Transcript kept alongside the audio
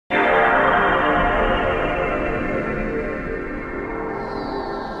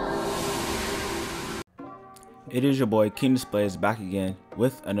It is your boy King Displays back again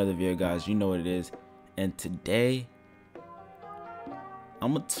with another video, guys. You know what it is. And today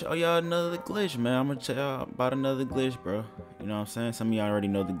I'm gonna tell y'all another glitch, man. I'm gonna tell y'all about another glitch, bro. You know what I'm saying? Some of y'all already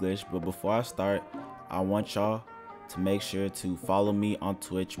know the glitch, but before I start, I want y'all to make sure to follow me on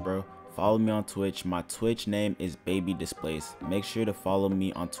Twitch, bro. Follow me on Twitch. My Twitch name is Baby Displays. Make sure to follow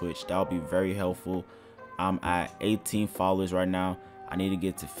me on Twitch. That'll be very helpful. I'm at 18 followers right now. I need to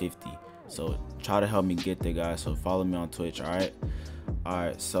get to 50. So try to help me get there, guys. So follow me on Twitch, alright?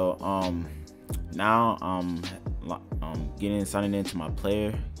 Alright, so now I'm signing into my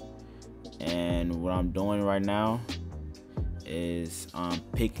player, and what I'm doing right now is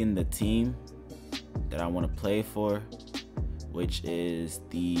picking the team that I want to play for, which is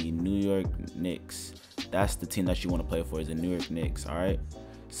the New York Knicks. That's the team that you want to play for, is the New York Knicks. Alright,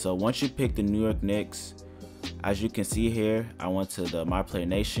 so once you pick the New York Knicks, as you can see here, I went to the My Player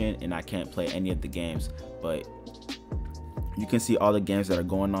Nation and I can't play any of the games, but you can see all the games that are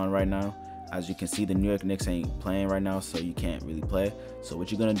going on right now. As you can see, the New York Knicks ain't playing right now, so you can't really play. So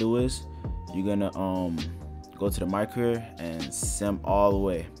what you're gonna do is you're gonna go to the My Career and sim all the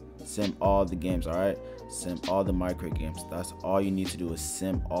way, sim all the games. All right, sim all the My Career games. That's all you need to do, is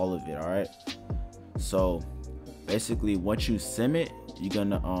sim all of it. All right, so basically once you sim it, you're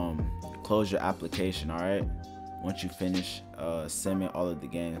gonna close your application. All right, once you finish simming all of the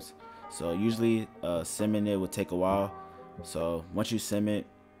games. So usually simming it will take a while, so once you sim it,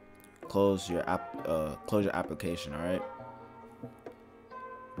 close your application. All right,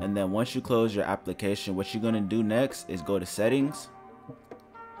 and then once you close your application, what you're gonna do next is go to settings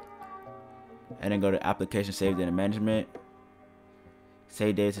and then go to application save data management,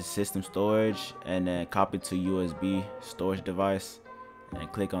 save data to system storage, and then copy to USB storage device, and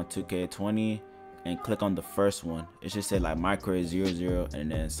click on 2K20 and click on the first one. It should say like My Career 00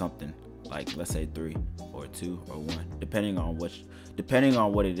 and then something like, let's say 3 or 2 or 1, depending on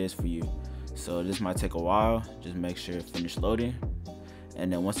what it is for you. So this might take a while. Just make sure it finish loading,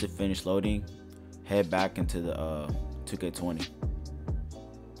 and then once it finished loading, head back into the 2K20.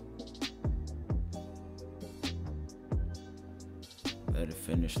 Let it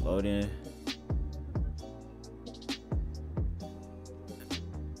finish loading.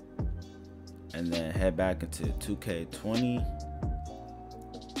 And then head back into 2K20.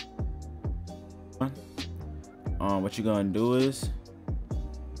 What you're gonna do is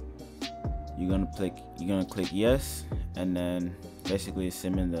you're gonna click yes, and then basically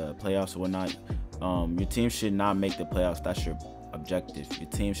sim in the playoffs or whatnot. Your team should not make the playoffs. That's your objective. Your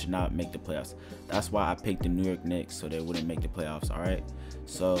team should not make the playoffs. That's why I picked the New York Knicks, so they wouldn't make the playoffs. All right,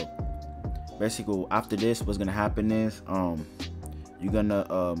 so basically after this, what's gonna happen is you're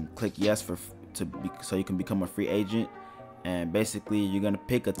gonna click yes so you can become a free agent, and basically you're gonna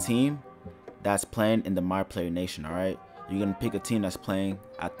pick a team that's playing in the My Player Nation. All right, you're gonna pick a team that's playing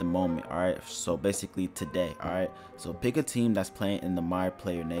at the moment. All right, so basically today. All right, so pick a team that's playing in the My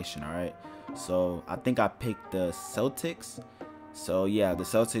Player Nation. All right, so I think I picked the Celtics. So yeah, the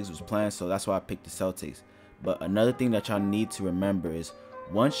Celtics was playing, so that's why I picked the Celtics. But another thing that y'all need to remember is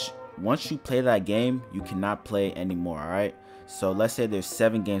once you play that game, you cannot play anymore. All right, so let's say there's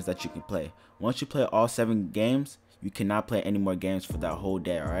 7 games that you can play. Once you play all 7 games, you cannot play any more games for that whole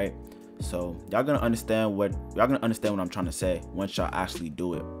day. All right, so y'all gonna understand what I'm trying to say once y'all actually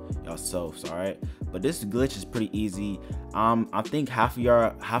do it yourselves. All right, but this glitch is pretty easy. I think half of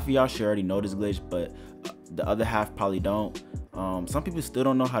y'all should already know this glitch, but the other half probably don't. Some people still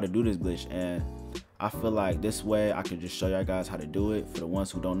don't know how to do this glitch, and I feel like this way I could just show y'all guys how to do it for the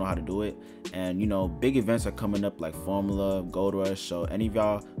ones who don't know how to do it. And you know, big events are coming up like Formula, Gold Rush, so any of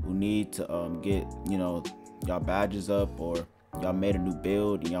y'all who need to get, you know, y'all badges up, or y'all made a new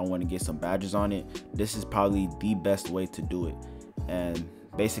build and y'all want to get some badges on it, this is probably the best way to do it, and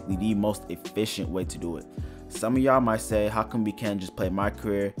basically the most efficient way to do it. Some of y'all might say, how come we can't just play My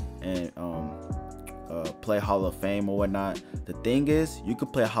Career and play Hall of Fame or whatnot? The thing is, you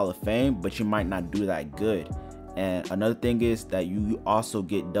could play Hall of Fame, but you might not do that good. And another thing is that you also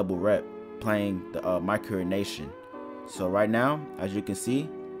get double rep playing the My Career Nation. So right now, as you can see,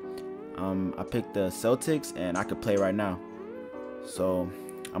 I picked the Celtics and I could play right now. So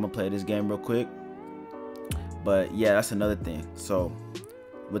I'm gonna play this game real quick. But yeah, that's another thing. So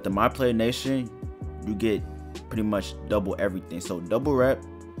with the My Player Nation, you get pretty much double everything. So double rep,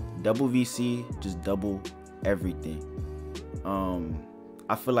 double VC, just double everything.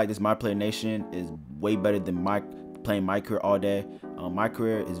 I feel like this My Player Nation is way better than playing My Career all day. My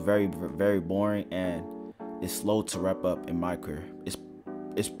Career is very, very boring, and it's slow to rep up in My Career.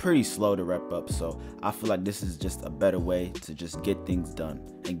 It's pretty slow to rep up, so I feel like this is just a better way to just get things done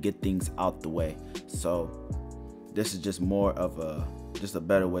and get things out the way. So this is just more of a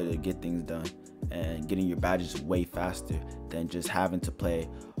better way to get things done and getting your badges way faster than just having to play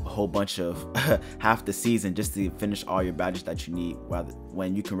a whole bunch of half the season just to finish all your badges that you need,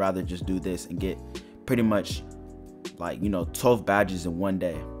 when you can rather just do this and get pretty much like 12 badges in one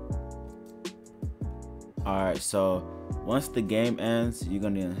day. All right, so once the game ends, you're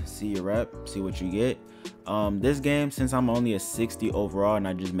gonna see your rep, see what you get. This game, since I'm only a 60 overall and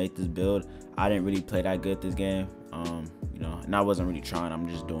I just made this build, I didn't really play that good this game. And I wasn't really trying, I'm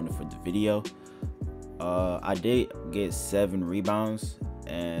just doing it for the video. I did get 7 rebounds,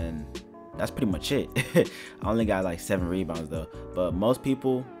 and that's pretty much it. I only got like 7 rebounds though, but most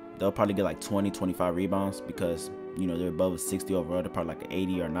people, they'll probably get like 20-25 rebounds because they're above a 60 overall. They're probably like an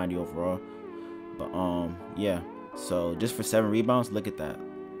 80 or 90 overall. But yeah, so just for 7 rebounds, look at that,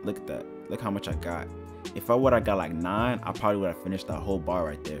 look how much I got. If I would have got like 9, I probably would have finished that whole bar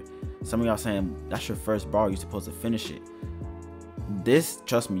right there. Some of y'all saying that's your first bar, you're supposed to finish it. This,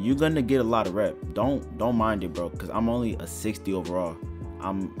 trust me, you're gonna get a lot of rep. Don't mind it, bro, because I'm only a 60 overall.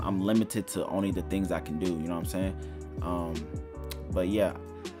 I'm limited to only the things I can do, you know what I'm saying? But yeah,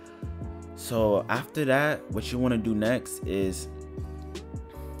 so after that, what you want to do next is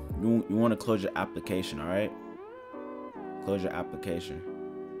you want to close your application. All right, close your application.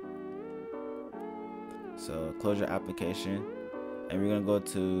 So close your application, and we're gonna go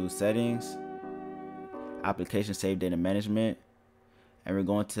to settings, application, save data management, and we're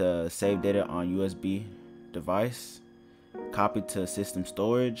going to save data on USB device, copy to system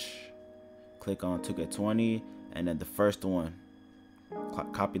storage, click on 2K20, and then the first one,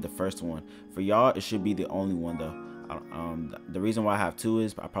 copy the first one. For y'all, it should be the only one though. The reason why I have 2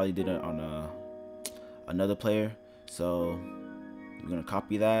 is I probably did it on another player. So you're gonna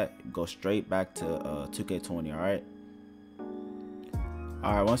copy that, go straight back to 2K20.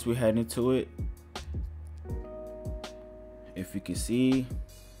 All right, once we head into it, if you can see,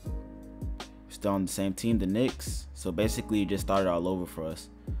 we're still on the same team, the Knicks. So basically you just started all over for us.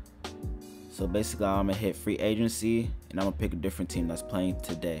 So basically I'm gonna hit free agency, and I'm gonna pick a different team that's playing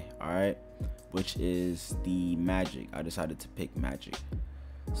today, all right, which is the Magic. I decided to pick Magic.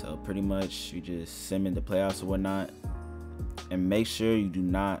 So pretty much you just sim in the playoffs or whatnot, and make sure you do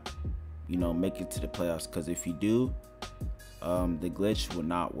not make it to the playoffs, because if you do, the glitch will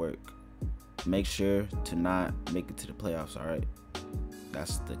not work. Make sure to not make it to the playoffs, all right?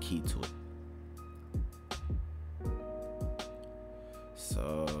 That's the key to it.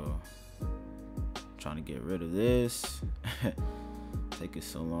 So trying to get rid of this. Take it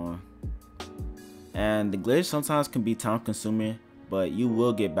so long. And the glitch sometimes can be time consuming, but you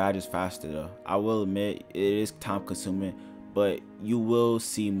will get badges faster though. I will admit it is time consuming, but you will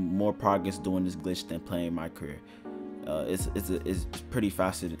see more progress doing this glitch than playing my career. It's pretty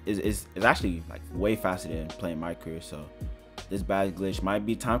faster. It's actually like way faster than playing my career. So this badge glitch might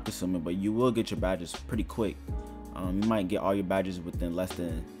be time consuming, but you will get your badges pretty quick. You might get all your badges within less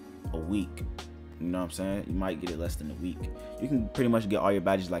than a week. You know what I'm saying? You might get it less than a week. You can pretty much get all your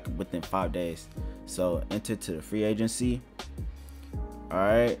badges like within 5 days. So enter to the free agency. All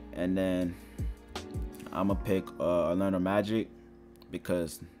right, and then I'm gonna pick Orlando Magic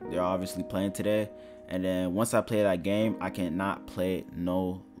because they're obviously playing today. And then once I play that game, I cannot play it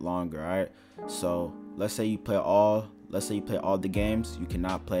no longer. All right. So let's say you play all the games. You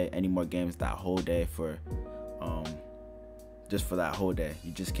cannot play any more games that whole day for just for that whole day.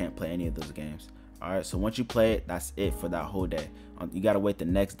 You just can't play any of those games. All right. So once you play it, that's it for that whole day. You gotta wait the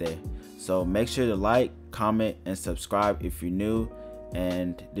next day. So make sure to like, comment, and subscribe if you're new.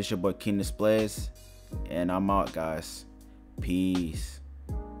 And this your boy King Displays, and I'm out, guys. Peace.